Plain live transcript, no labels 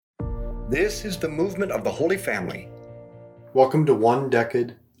This is the movement of the Holy Family. Welcome to One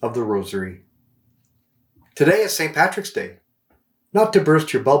Decade of the Rosary. Today is St. Patrick's Day. Not to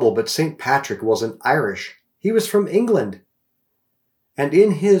burst your bubble, but St. Patrick wasn't Irish. He was from England. And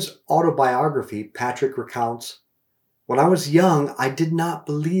in his autobiography, Patrick recounts, "When I was young, I did not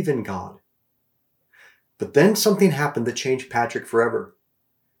believe in God. But then something happened that changed Patrick forever.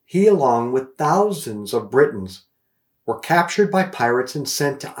 He, along with thousands of Britons, were captured by pirates and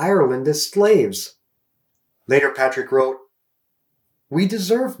sent to Ireland as slaves." Later, Patrick wrote, "We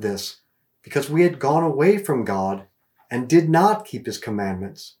deserved this because we had gone away from God and did not keep his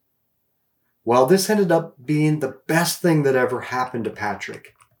commandments." Well, this ended up being the best thing that ever happened to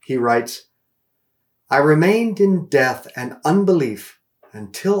Patrick. He writes, "I remained in death and unbelief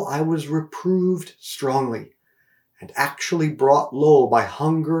until I was reproved strongly and actually brought low by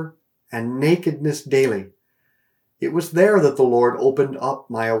hunger and nakedness daily. It was there that the Lord opened up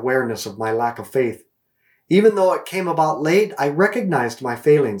my awareness of my lack of faith. Even though it came about late, I recognized my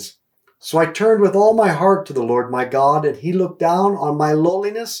failings. So I turned with all my heart to the Lord my God, and he looked down on my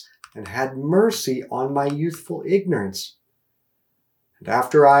lowliness and had mercy on my youthful ignorance. And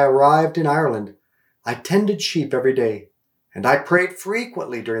after I arrived in Ireland, I tended sheep every day, and I prayed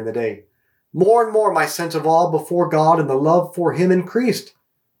frequently during the day. More and more my sense of awe before God and the love for him increased.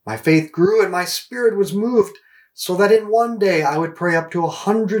 My faith grew and my spirit was moved, so that in one day I would pray up to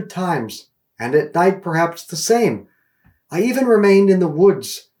 100 times, and at night perhaps the same. I even remained in the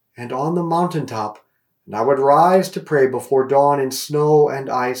woods and on the mountaintop, and I would rise to pray before dawn in snow and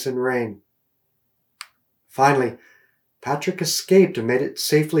ice and rain." Finally, Patrick escaped and made it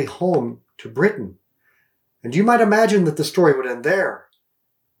safely home to Britain. And you might imagine that the story would end there.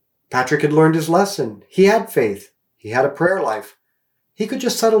 Patrick had learned his lesson. He had faith. He had a prayer life. He could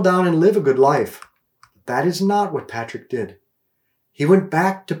just settle down and live a good life. That is not what Patrick did. He went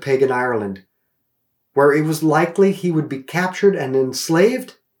back to pagan Ireland, where it was likely he would be captured and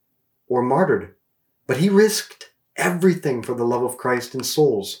enslaved or martyred. But he risked everything for the love of Christ and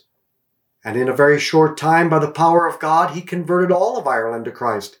souls. And in a very short time, by the power of God, he converted all of Ireland to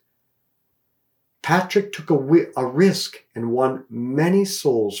Christ. Patrick took a risk and won many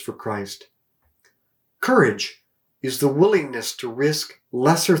souls for Christ. Courage is the willingness to risk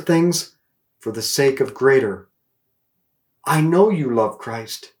lesser things for the sake of greater. I know you love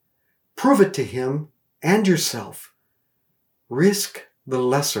Christ. Prove it to him and yourself. Risk the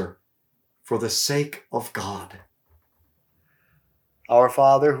lesser for the sake of God. Our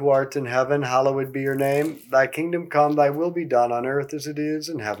Father, who art in heaven, hallowed be your name. Thy kingdom come, thy will be done on earth as it is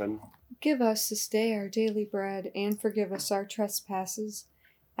in heaven. Give us this day our daily bread, and forgive us our trespasses,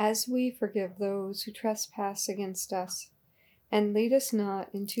 as we forgive those who trespass against us. And lead us not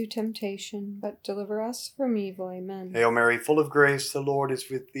into temptation, but deliver us from evil. Amen. Hail Mary, full of grace, the Lord is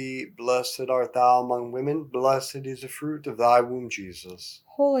with thee. Blessed art thou among women. Blessed is the fruit of thy womb, Jesus.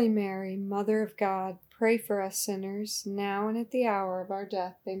 Holy Mary, Mother of God, pray for us sinners, now and at the hour of our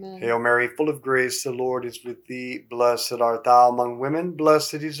death. Amen. Hail Mary, full of grace, the Lord is with thee. Blessed art thou among women.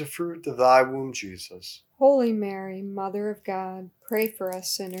 Blessed is the fruit of thy womb, Jesus. Holy Mary, Mother of God, pray for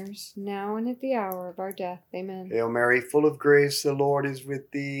us sinners, now and at the hour of our death. Amen. Hail Mary, full of grace, the Lord is with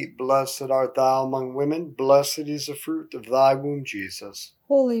thee. Blessed art thou among women. Blessed is the fruit of thy womb, Jesus.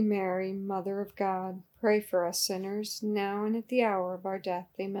 Holy Mary, Mother of God, pray for us sinners, now and at the hour of our death.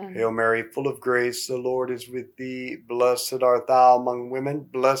 Amen. Hail Mary, full of grace, the Lord is with thee. Blessed art thou among women.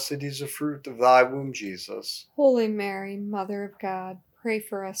 Blessed is the fruit of thy womb, Jesus. Holy Mary, Mother of God, pray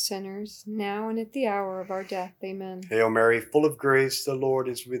for us sinners, now and at the hour of our death. Amen. Hail Mary, full of grace, the Lord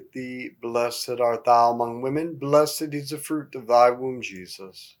is with thee. Blessed art thou among women. Blessed is the fruit of thy womb,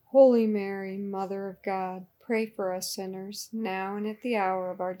 Jesus. Holy Mary, Mother of God, pray for us sinners, now and at the hour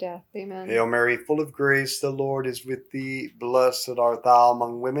of our death. Amen. Hail Mary, full of grace, the Lord is with thee. Blessed art thou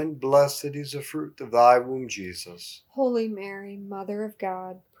among women. Blessed is the fruit of thy womb, Jesus. Holy Mary, Mother of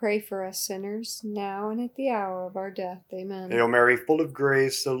God, pray for us sinners, now and at the hour of our death. Amen. Hail Mary, full of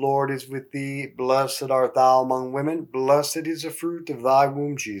grace, the Lord is with thee. Blessed art thou among women. Blessed is the fruit of thy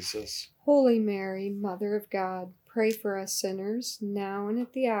womb, Jesus. Holy Mary, Mother of God, pray for us sinners, now and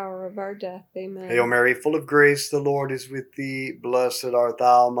at the hour of our death. Amen. Hail Mary, full of grace, the Lord is with thee. Blessed art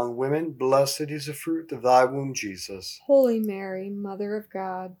thou among women. Blessed is the fruit of thy womb, Jesus. Holy Mary, Mother of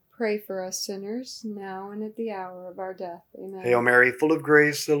God, pray for us sinners, now and at the hour of our death. Amen. Hail Mary, full of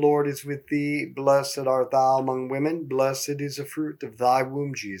grace, the Lord is with thee. Blessed art thou among women. Blessed is the fruit of thy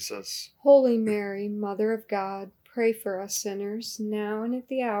womb, Jesus. Holy Mary, Mother of God, pray for us sinners, now and at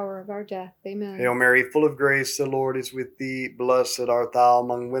the hour of our death. Amen. Hail Mary, full of grace, the Lord is with thee. Blessed art thou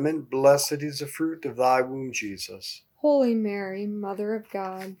among women. Blessed is the fruit of thy womb, Jesus. Holy Mary, Mother of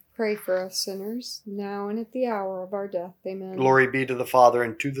God, pray for us sinners, now and at the hour of our death. Amen. Glory be to the Father,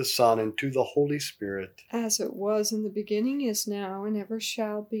 and to the Son, and to the Holy Spirit. As it was in the beginning, is now, and ever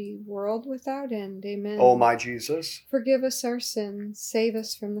shall be, world without end. Amen. O my Jesus, forgive us our sins, save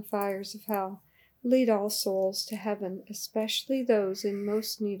us from the fires of hell. Lead all souls to heaven, especially those in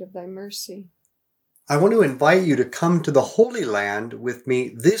most need of thy mercy. I want to invite you to come to the Holy Land with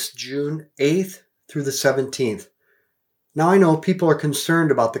me this June 8th through the 17th. Now I know people are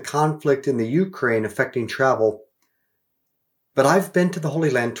concerned about the conflict in the Ukraine affecting travel, but I've been to the Holy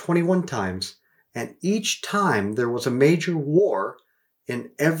Land 21 times, and each time there was a major war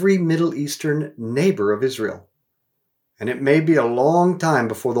in every Middle Eastern neighbor of Israel. And it may be a long time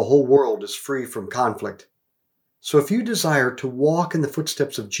before the whole world is free from conflict. So if you desire to walk in the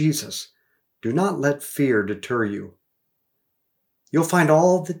footsteps of Jesus, do not let fear deter you. You'll find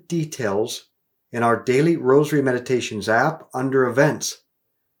all the details in our Daily Rosary Meditations app under Events.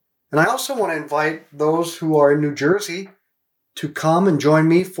 And I also want to invite those who are in New Jersey to come and join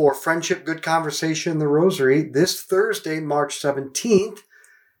me for Friendship Good Conversation in the Rosary this Thursday, March 17th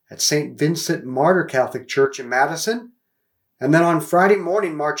at St. Vincent Martyr Catholic Church in Madison. And then on Friday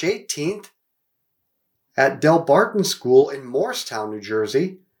morning, March 18th at Del Barton School in Morristown, New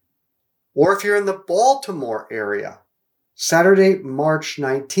Jersey. Or if you're in the Baltimore area, Saturday, March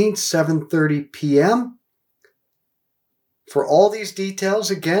 19th, 7:30 p.m. For all these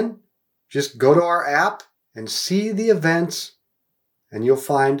details, again, just go to our app and see the events, and you'll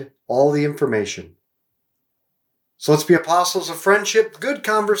find all the information. So let's be apostles of friendship, good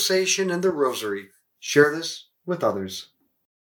conversation, and the Rosary. Share this with others.